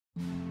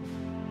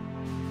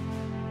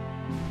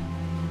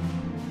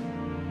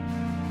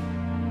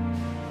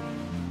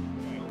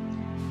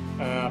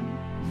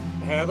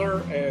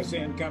Heather, as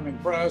incoming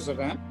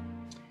president,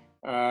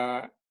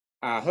 I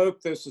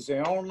hope this is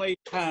the only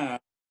time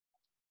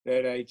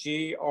that a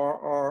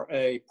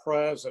GRRA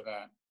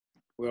president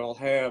will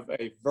have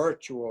a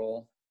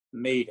virtual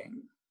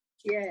meeting.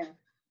 Yeah.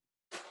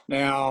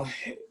 Now,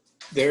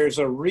 there's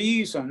a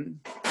reason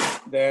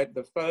that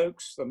the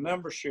folks, the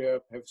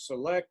membership, have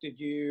selected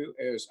you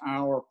as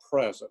our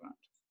president.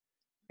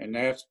 And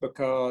that's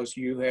because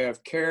you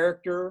have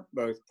character,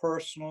 both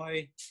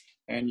personally,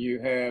 and you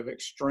have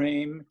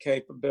extreme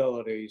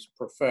capabilities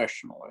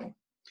professionally.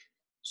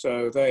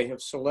 So they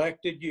have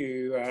selected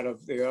you out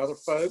of the other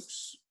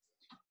folks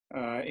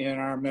in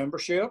our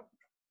membership,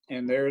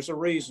 and there's a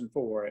reason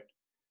for it.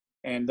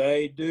 And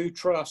they do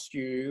trust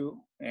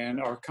you and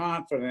are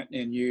confident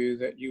in you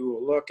that you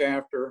will look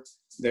after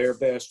their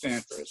best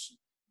interests.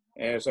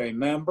 As a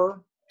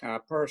member, I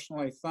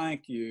personally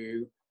thank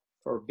you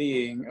for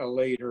being a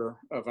leader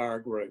of our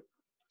group.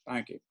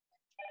 Thank you.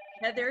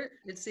 Heather,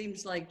 it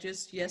seems like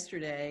just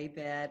yesterday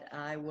that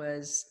I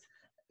was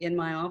in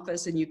my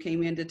office and you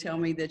came in to tell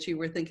me that you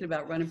were thinking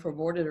about running for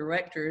board of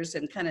directors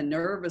and kind of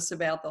nervous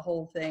about the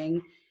whole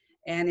thing.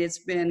 And it's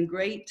been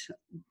great,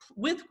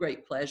 with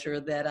great pleasure,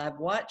 that I've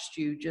watched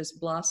you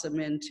just blossom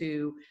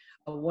into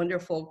a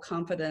wonderful,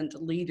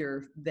 confident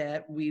leader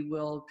that we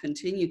will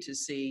continue to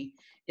see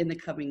in the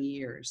coming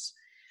years.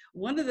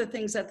 One of the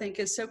things I think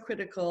is so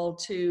critical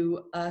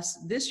to us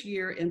this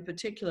year in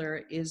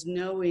particular is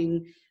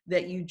knowing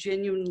that you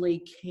genuinely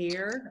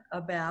care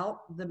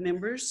about the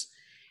members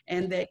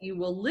and that you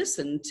will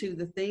listen to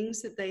the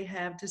things that they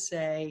have to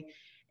say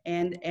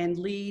and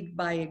lead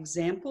by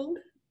example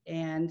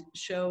and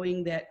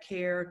showing that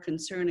care,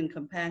 concern, and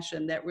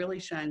compassion that really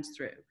shines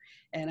through.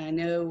 And I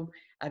know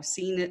I've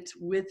seen it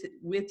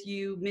with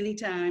you many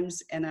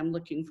times, and I'm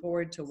looking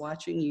forward to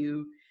watching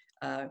you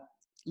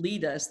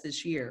lead us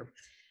this year.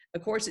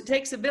 Of course, it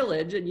takes a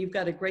village, and you've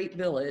got a great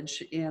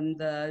village in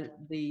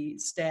the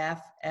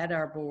staff at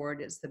our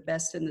board. It's the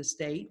best in the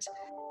state,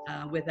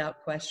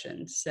 without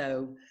question.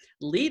 So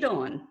lead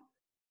on.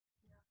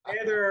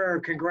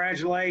 Heather,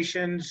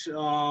 congratulations.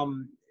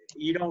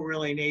 You don't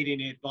really need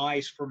any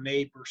advice from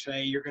me per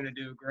se. You're going to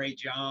do a great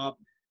job.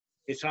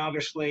 It's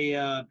obviously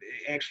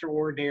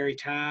extraordinary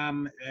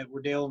time that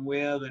we're dealing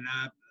with, and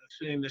I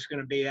assume it's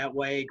going to be that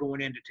way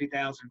going into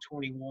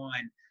 2021.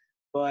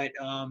 But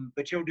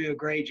you'll do a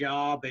great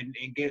job and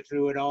get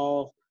through it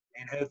all,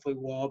 and hopefully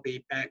we'll all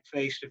be back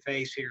face to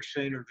face here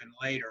sooner than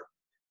later.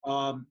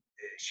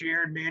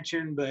 Sharon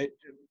mentioned, but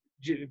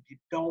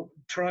don't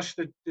trust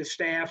the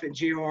staff at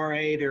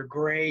GRRA. They're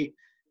great,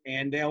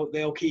 and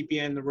they'll keep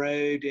you in the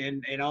road.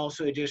 And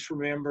also just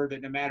remember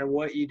that no matter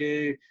what you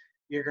do,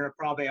 you're going to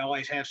probably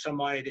always have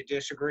somebody that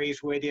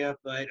disagrees with you,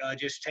 but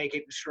just take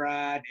it in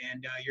stride,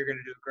 and you're going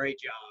to do a great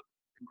job.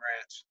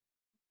 Congrats.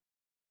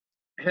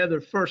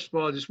 Heather, first of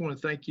all, I just want to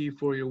thank you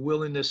for your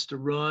willingness to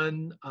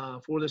run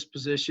for this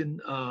position.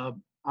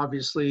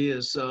 Obviously,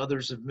 as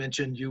others have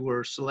mentioned, you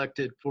were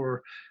selected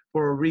for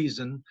a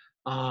reason.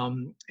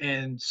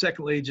 And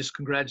secondly, just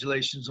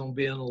congratulations on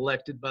being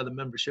elected by the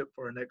membership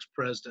for our next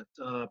president.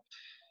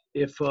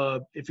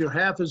 If you're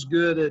half as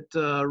good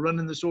at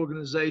running this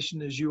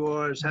organization as you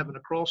are as having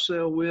a cross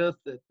sale with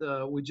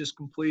that we just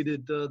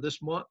completed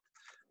this month,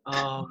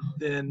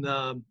 then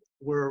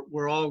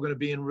we're all going to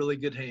be in really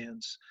good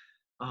hands.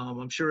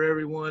 I'm sure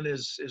everyone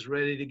is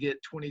ready to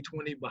get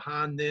 2020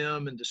 behind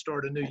them and to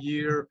start a new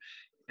year.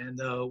 And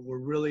we're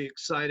really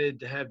excited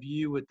to have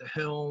you at the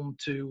helm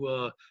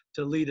to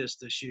lead us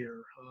this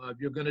year.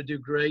 You're going to do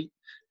great.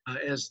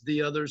 As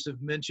the others have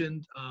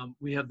mentioned,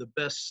 we have the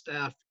best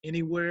staff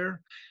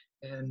anywhere.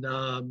 And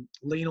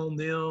lean on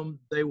them.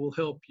 They will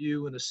help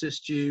you and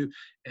assist you.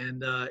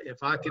 And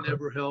if I can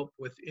ever help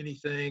with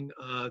anything,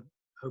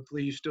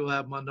 hopefully you still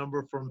have my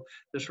number from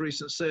this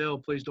recent sale.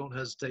 Please don't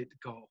hesitate to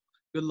call.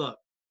 Good luck.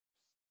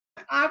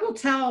 I will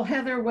tell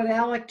Heather what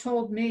Alec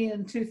told me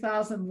in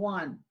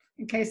 2001,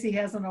 in case he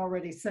hasn't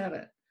already said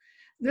it.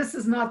 This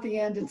is not the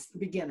end, it's the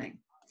beginning.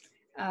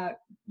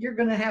 You're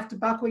going to have to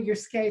buckle your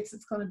skates.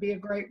 It's going to be a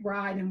great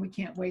ride, and we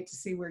can't wait to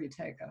see where you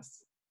take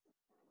us.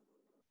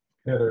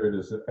 Heather, it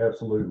is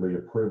absolutely a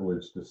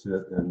privilege to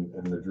sit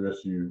and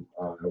address you.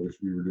 I wish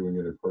we were doing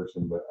it in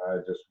person, but I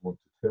just want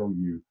to tell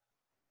you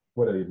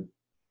what a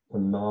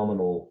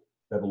phenomenal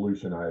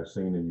evolution I have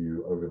seen in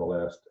you over the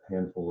last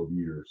handful of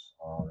years.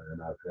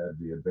 And I've had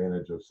the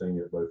advantage of seeing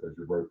it both as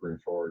your broker in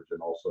charge and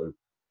also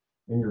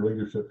in your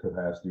leadership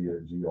capacity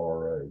at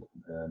GRRA.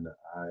 And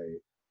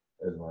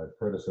as my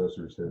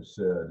predecessors have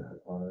said,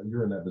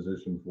 you're in that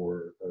position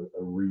for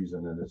a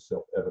reason, and it's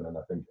self-evident,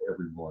 I think, to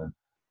everyone.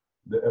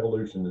 The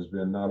evolution has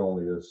been not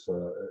only as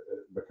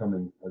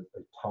becoming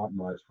a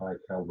top-notch,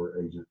 high-caliber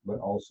agent, but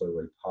also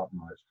a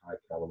top-notch,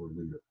 high-caliber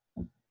leader.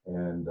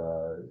 And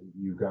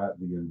you got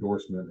the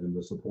endorsement and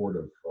the support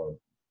of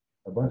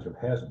a bunch of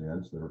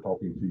has-beens that are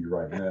talking to you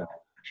right now,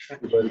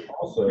 but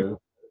also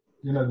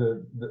You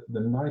know, the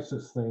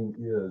nicest thing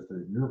is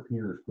that your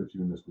peers put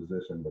you in this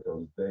position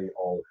because they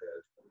all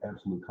had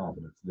absolute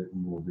confidence that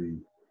you will be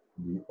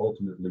the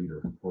ultimate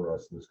leader for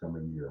us this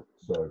coming year.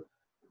 So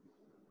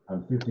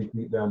I'm 50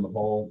 feet down the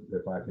hall.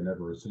 If I can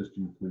ever assist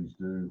you, please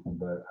do.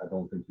 But I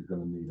don't think you're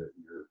going to need it.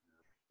 You're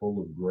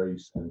full of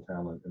grace and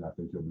talent, and I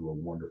think you'll do a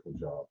wonderful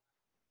job.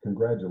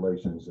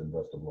 Congratulations and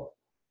best of luck.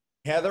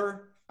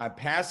 Heather, I'm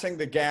passing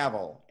the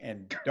gavel,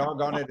 and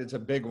doggone it, it's a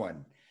big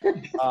one.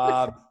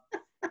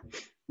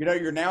 You know,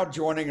 you're now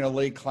joining an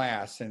elite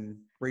class in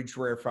breach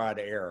rarefied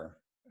air.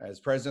 As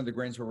president of the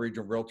Greensboro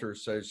Regional Realtor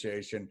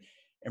Association,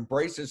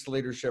 embrace this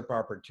leadership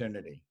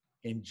opportunity.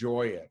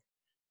 Enjoy it.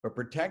 But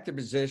protect the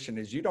position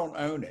as you don't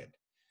own it,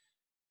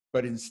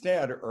 but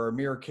instead are a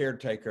mere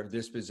caretaker of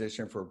this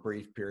position for a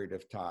brief period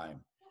of time.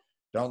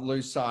 Don't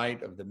lose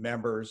sight of the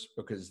members,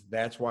 because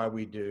that's why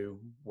we do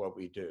what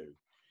we do.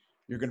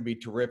 You're going to be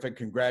terrific.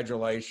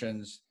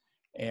 Congratulations.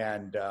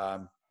 And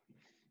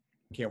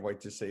can't wait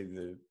to see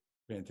the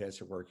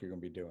fantastic work you're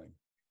going to be doing.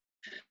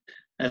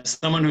 As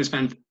someone who's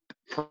been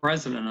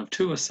president of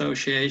 2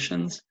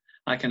 associations,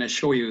 I can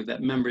assure you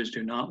that members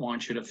do not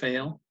want you to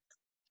fail.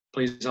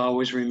 Please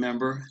always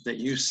remember that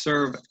you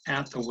serve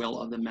at the will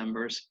of the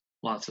members.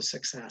 Lots of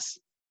success.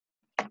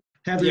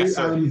 Heather, Yes,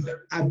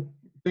 sir. I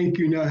think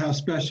you know how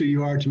special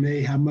you are to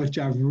me, how much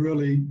I've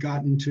really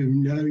gotten to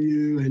know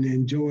you and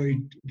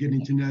enjoyed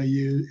getting to know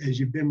you as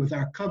you've been with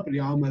our company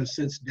almost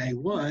since day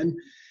one.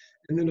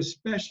 And then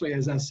especially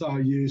as I saw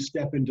you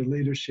step into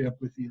leadership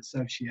with the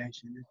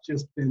association.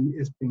 It's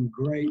been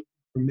great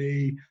for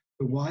me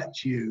to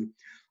watch you.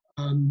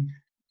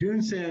 June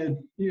said,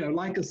 you know,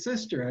 like a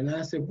sister. And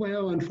I said,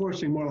 well,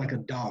 unfortunately, more like a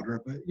daughter.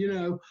 But, you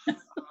know,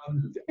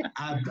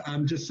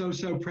 I'm just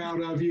so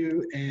proud of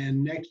you.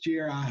 And next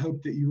year, I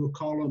hope that you will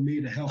call on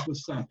me to help with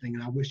something.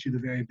 And I wish you the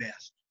very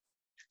best.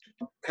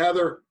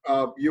 Heather,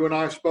 you and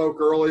I spoke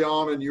early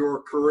on in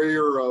your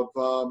career of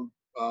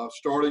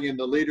starting in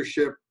the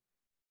leadership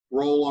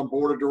role on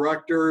board of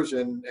directors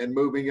and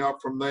moving up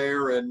from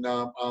there. And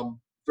I'm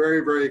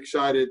very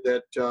excited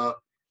that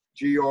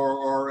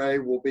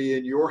GRRA will be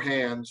in your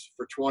hands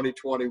for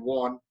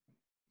 2021.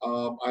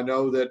 I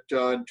know that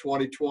in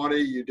 2020,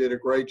 you did a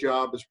great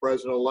job as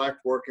president-elect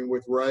working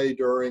with Ray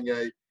during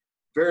a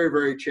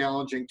very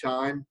challenging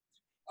time.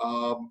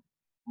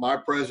 My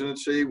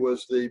presidency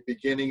was the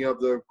beginning of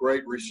the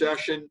Great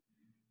Recession.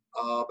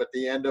 At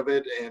the end of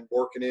it, and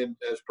working in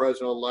as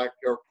president-elect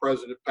or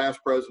past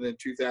president in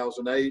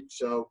 2008.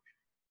 So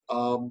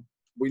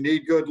we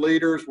need good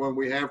leaders when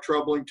we have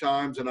troubling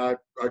times, and I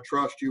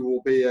trust you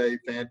will be a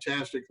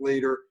fantastic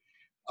leader.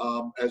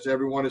 As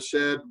everyone has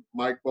said,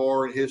 Mike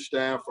Barr and his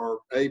staff are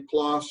A+,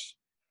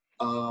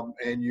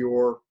 and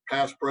your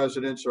past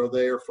presidents are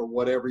there for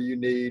whatever you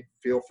need.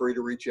 Feel free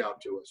to reach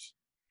out to us.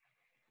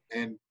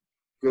 And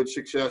good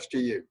success to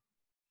you.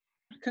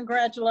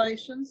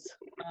 Congratulations.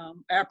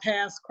 Our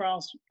paths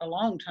crossed a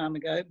long time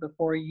ago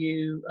before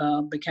you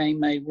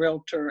became a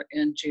realtor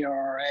in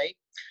GRRA,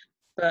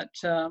 but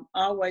I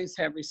always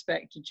have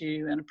respected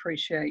you and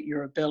appreciate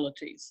your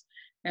abilities.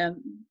 And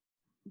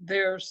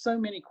there are so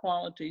many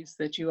qualities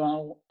that you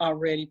all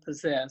already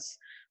possess,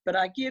 but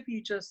I give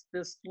you just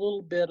this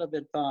little bit of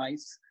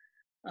advice.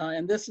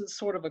 And this is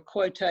sort of a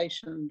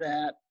quotation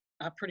that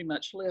I pretty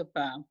much live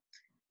by.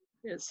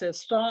 It says,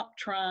 stop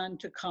trying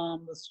to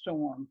calm the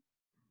storm.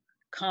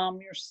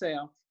 Calm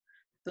yourself.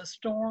 The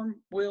storm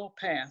will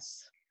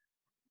pass.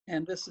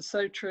 And this is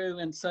so true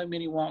in so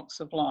many walks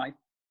of life.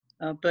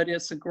 But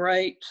it's a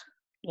great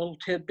little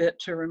tidbit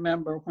to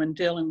remember when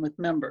dealing with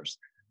members,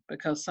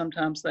 because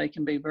sometimes they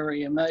can be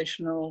very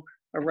emotional,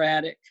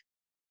 erratic,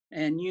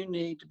 and you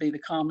need to be the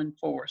common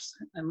force.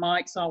 And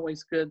Mike's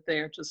always good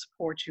there to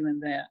support you in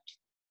that.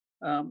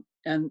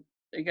 And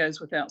it goes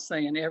without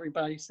saying,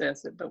 everybody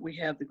says it, but we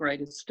have the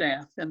greatest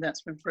staff, and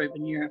that's been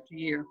proven year after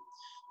year.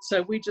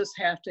 So we just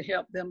have to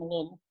help them a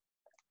little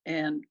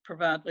and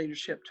provide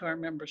leadership to our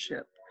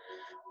membership.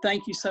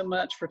 Thank you so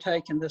much for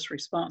taking this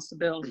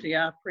responsibility.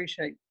 I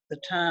appreciate the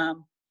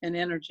time and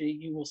energy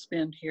you will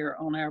spend here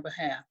on our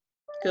behalf.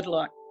 Good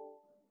luck.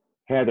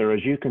 Heather,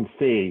 as you can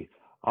see,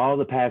 all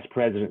the past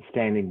presidents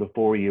standing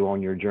before you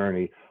on your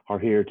journey are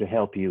here to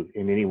help you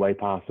in any way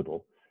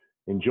possible.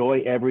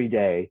 Enjoy every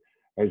day.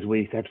 As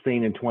we have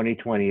seen in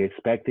 2020,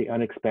 expect the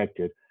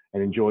unexpected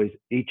and enjoy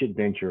each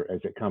adventure as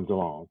it comes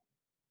along.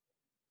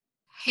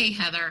 Hey,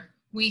 Heather,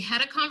 we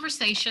had a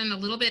conversation a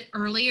little bit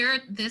earlier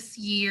this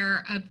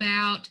year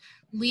about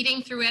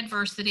leading through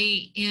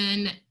adversity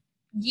in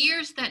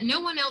years that no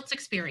one else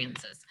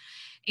experiences.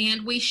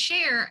 And we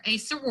share a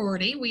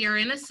sorority. We are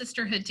in a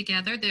sisterhood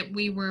together that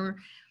we were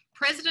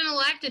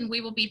president-elect, and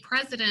we will be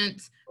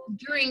presidents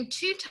during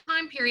 2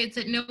 time periods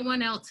that no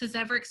one else has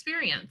ever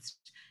experienced.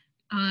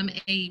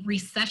 A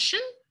recession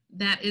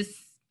that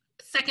is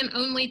second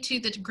only to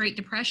the Great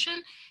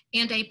Depression,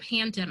 and a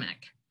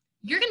pandemic.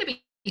 You're going to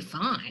be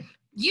fine.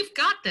 You've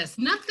got this.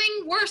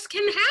 Nothing worse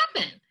can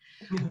happen.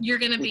 You're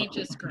going to be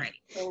just great.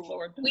 Oh,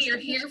 Lord. We are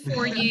here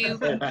for you.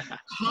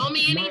 Call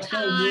me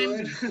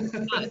anytime.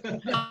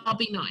 I'll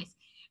be nice.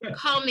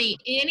 Call me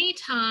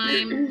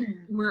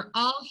anytime. We're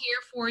all here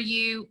for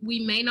you.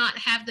 We may not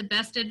have the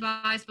best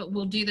advice, but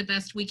we'll do the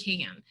best we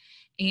can.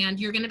 And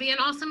you're going to be an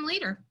awesome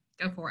leader.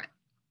 Go for it.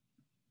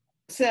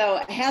 So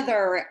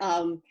Heather,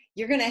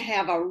 you're going to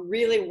have a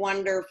really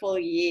wonderful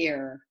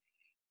year.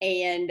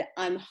 And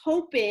I'm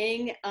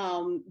hoping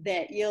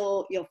that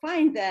you'll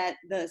find that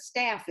the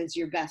staff is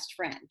your best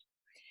friend.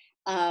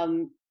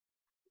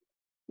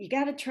 You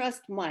got to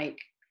trust Mike.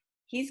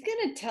 He's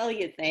going to tell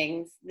you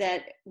things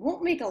that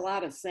won't make a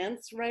lot of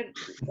sense right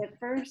at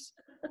first,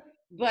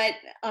 but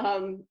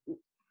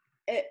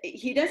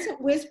he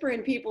doesn't whisper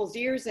in people's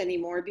ears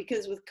anymore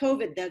because with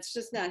COVID, that's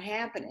just not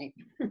happening.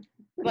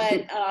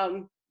 But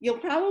you'll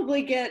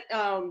probably get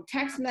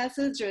text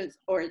messages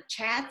or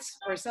chats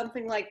or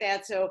something like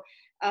that. So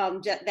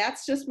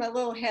that's just my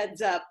little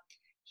heads up.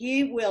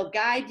 He will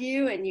guide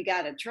you, and you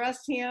got to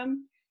trust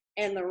him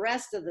and the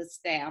rest of the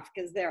staff,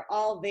 because they're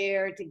all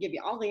there to give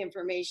you all the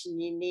information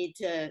you need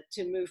to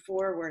move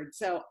forward.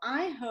 So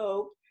I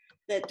hope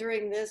that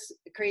during this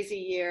crazy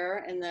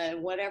year and the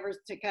whatever's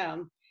to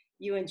come,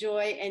 you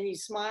enjoy and you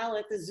smile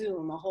at the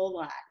Zoom a whole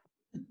lot.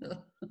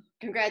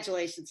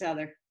 Congratulations,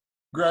 Heather.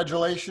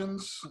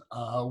 Congratulations.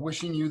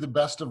 Wishing you the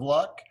best of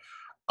luck.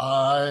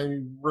 I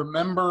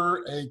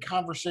remember a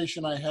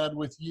conversation I had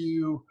with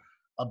you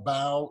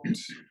about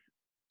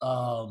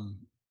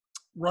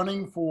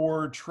running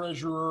for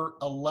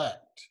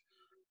treasurer-elect.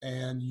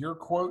 And your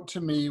quote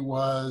to me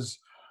was,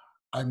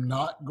 "I'm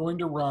not going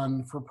to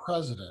run for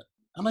president."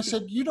 And I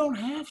said, "You don't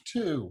have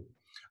to."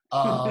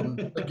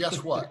 But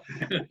guess what?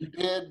 You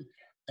did,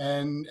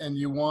 and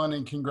you won,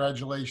 and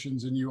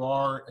congratulations, and you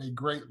are a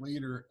great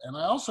leader. And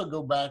I also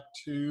go back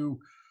to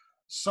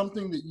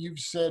something that you've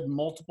said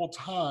multiple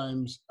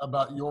times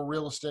about your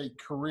real estate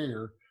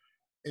career.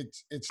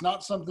 It's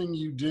not something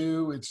you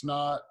do. It's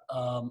not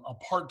a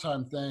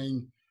part-time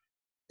thing.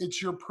 It's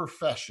your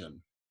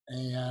profession,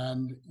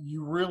 and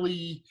you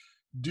really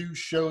do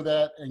show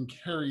that and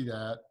carry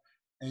that.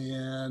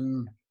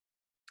 And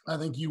I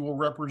think you will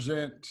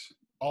represent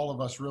all of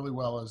us really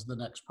well as the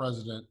next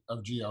president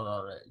of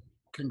GRRA.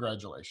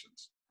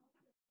 Congratulations.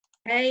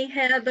 Hey,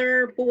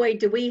 Heather, boy,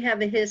 do we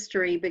have a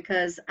history,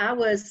 because I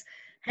was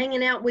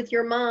hanging out with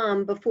your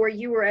mom before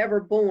you were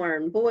ever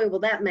born. Boy, will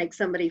that make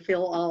somebody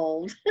feel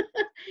old.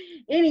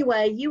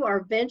 Anyway, you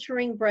are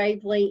venturing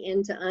bravely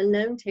into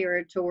unknown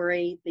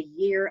territory the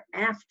year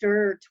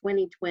after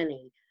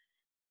 2020.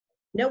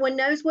 No one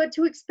knows what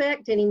to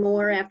expect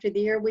anymore after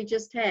the year we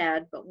just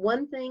had, but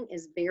one thing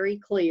is very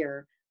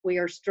clear. We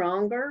are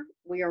stronger,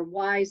 we are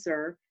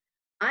wiser.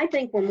 I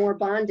think we're more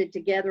bonded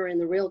together in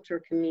the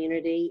realtor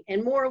community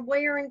and more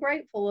aware and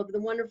grateful of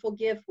the wonderful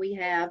gift we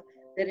have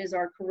that is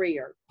our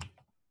career.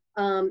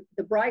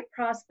 The bright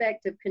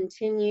prospect of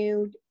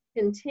continuing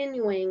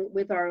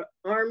with our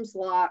arms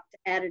locked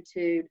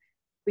attitude,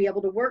 be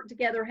able to work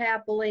together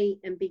happily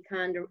and be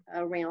kind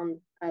around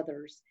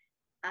others.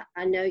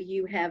 I know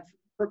you have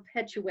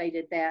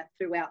perpetuated that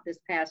throughout this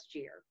past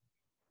year.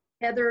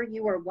 Heather,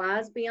 you are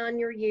wise beyond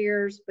your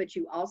years, but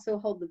you also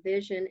hold the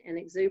vision and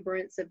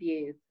exuberance of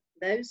youth.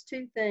 Those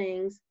two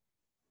things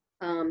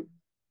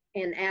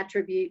and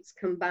attributes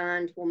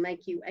combined will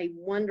make you a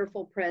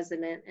wonderful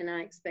president, and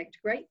I expect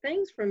great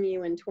things from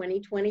you in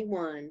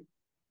 2021.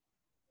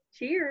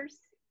 Cheers.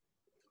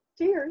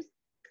 Cheers.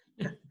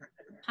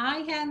 Hi,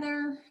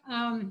 Heather.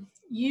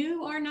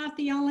 You are not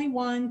the only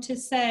one to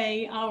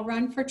say, "I'll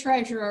run for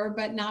treasurer,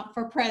 but not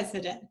for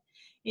president."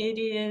 It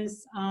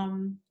is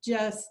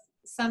just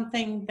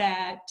something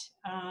that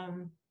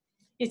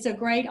it's a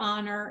great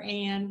honor,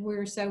 and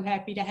we're so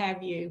happy to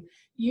have you.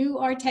 You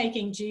are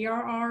taking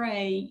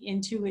GRRA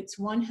into its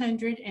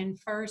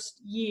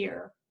 101st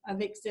year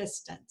of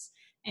existence,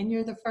 and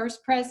you're the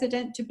first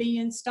president to be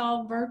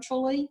installed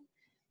virtually.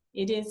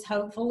 It is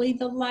hopefully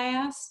the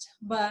last,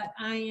 but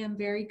I am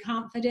very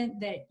confident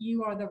that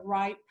you are the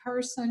right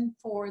person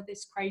for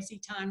this crazy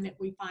time that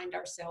we find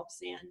ourselves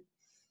in.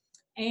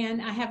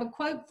 And I have a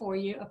quote for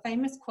you, a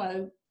famous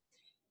quote.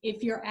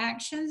 "If your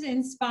actions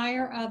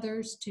inspire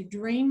others to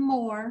dream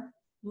more,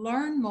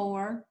 learn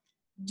more,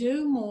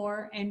 do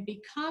more, and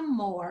become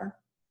more,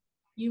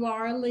 you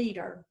are a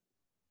leader."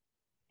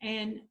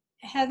 And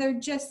Heather,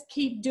 just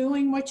keep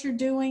doing what you're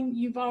doing.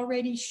 You've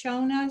already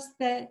shown us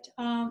that,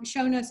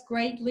 shown us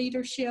great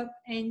leadership,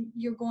 and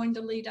you're going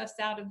to lead us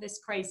out of this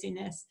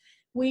craziness.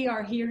 We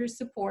are here to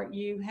support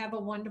you. Have a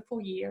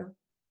wonderful year.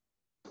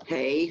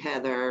 Hey,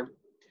 Heather.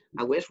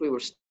 I wish we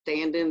were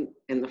standing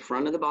in the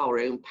front of the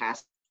ballroom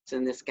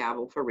passing this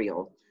gavel for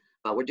real,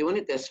 but we're doing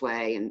it this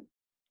way. And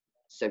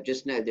so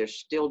just know there's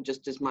still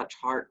just as much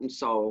heart and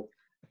soul.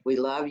 We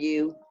love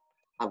you.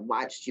 I've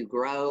watched you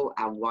grow.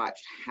 I've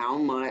watched how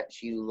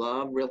much you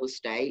love real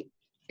estate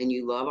and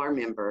you love our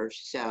members.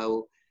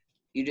 So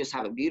you just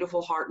have a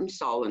beautiful heart and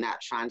soul, and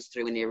that shines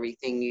through in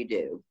everything you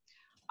do.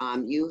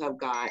 You have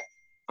got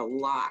a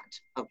lot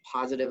of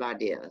positive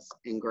ideas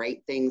and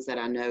great things that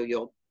I know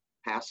you'll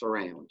pass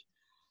around.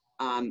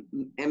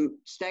 And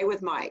stay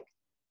with Mike.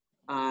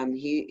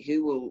 He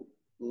will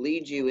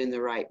lead you in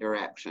the right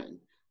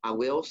direction. I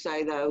will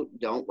say though,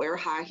 don't wear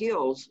high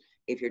heels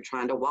if you're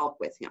trying to walk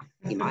with him.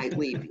 He might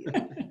leave you.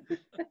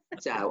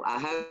 So I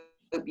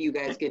hope you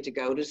guys get to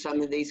go to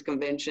some of these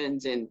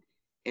conventions,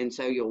 and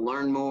so you'll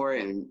learn more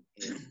and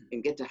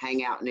get to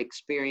hang out and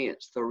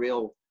experience the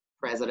real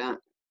president.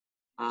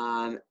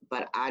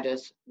 But I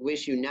just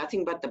wish you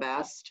nothing but the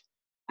best.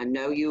 I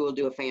know you will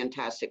do a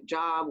fantastic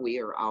job. We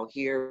are all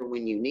here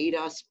when you need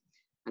us.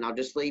 And I'll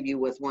just leave you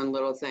with one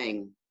little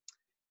thing.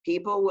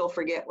 People will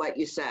forget what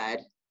you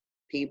said.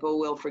 People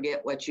will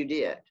forget what you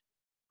did,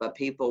 but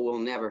people will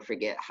never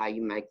forget how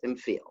you make them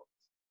feel.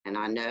 And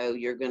I know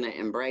you're going to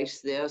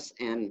embrace this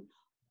and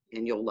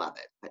you'll love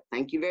it. But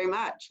thank you very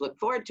much. Look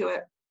forward to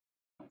it.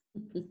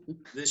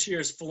 This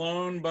year's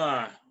flown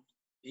by,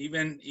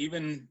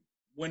 even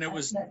when it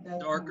was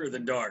darker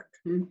than dark.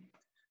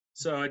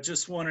 So I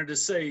just wanted to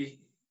say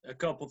a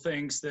couple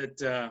things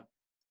that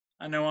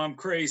I know I'm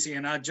crazy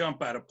and I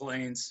jump out of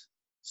planes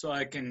so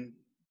I can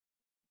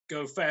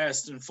go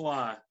fast and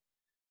fly,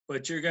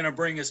 but you're going to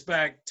bring us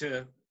back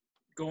to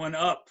going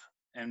up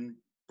and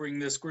bring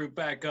this group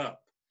back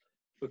up,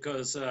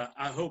 because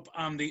I hope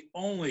I'm the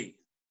only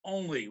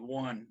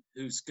one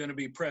who's going to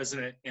be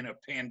president in a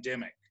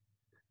pandemic.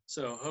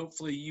 So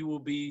hopefully you will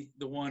be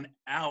the one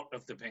out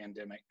of the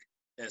pandemic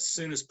as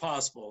soon as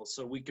possible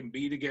so we can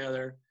be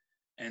together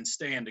and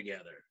stand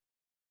together.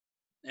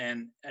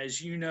 And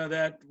as you know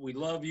that, we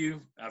love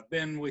you. I've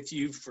been with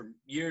you for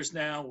years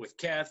now with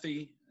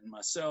Kathy and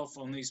myself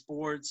on these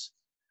boards.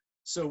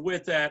 So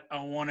with that,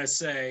 I want to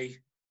say,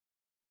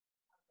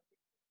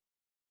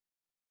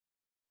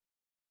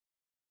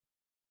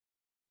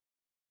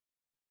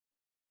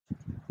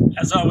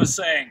 as I was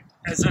saying,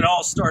 as it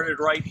all started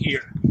right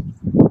here,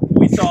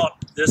 we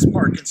thought this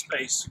parking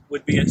space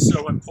would be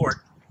so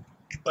important.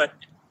 But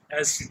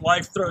as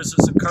life throws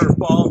us a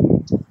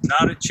curveball,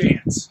 not a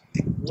chance.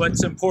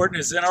 What's important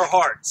is in our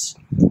hearts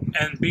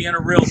and being a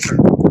realtor.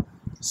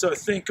 So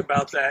think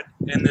about that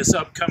in this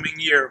upcoming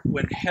year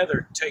when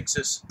Heather takes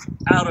us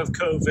out of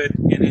COVID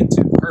and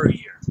into her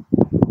year.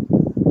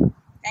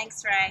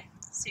 Thanks, Ray.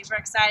 Super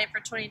excited for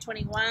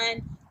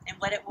 2021 and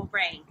what it will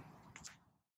bring.